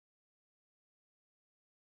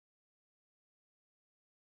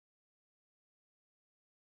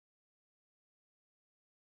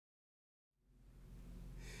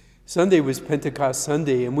Sunday was Pentecost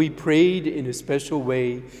Sunday, and we prayed in a special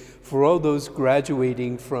way for all those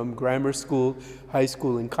graduating from grammar school, high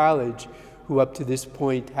school, and college who up to this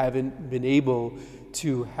point haven't been able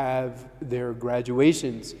to have their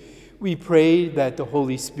graduations. We pray that the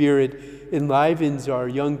Holy Spirit enlivens our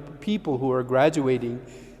young people who are graduating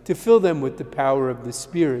to fill them with the power of the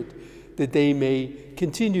Spirit, that they may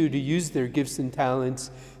continue to use their gifts and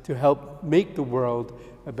talents to help make the world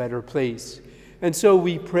a better place. And so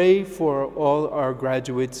we pray for all our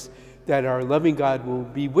graduates that our loving God will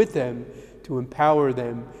be with them to empower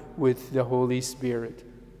them with the Holy Spirit.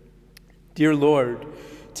 Dear Lord,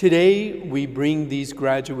 today we bring these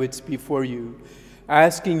graduates before you,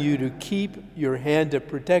 asking you to keep your hand of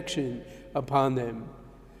protection upon them.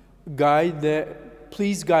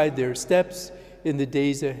 Please guide their steps in the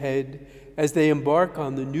days ahead as they embark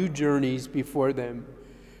on the new journeys before them.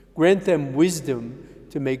 Grant them wisdom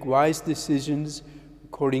to make wise decisions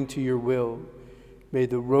according to your will. May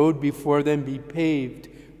the road before them be paved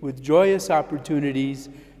with joyous opportunities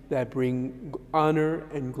that bring honor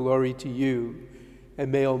and glory to you.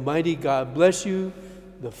 And may Almighty God bless you,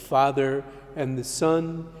 the Father, and the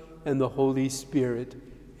Son, and the Holy Spirit.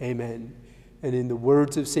 Amen. And in the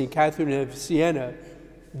words of St. Catherine of Siena,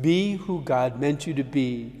 be who God meant you to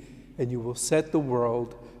be, and you will set the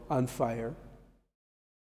world on fire.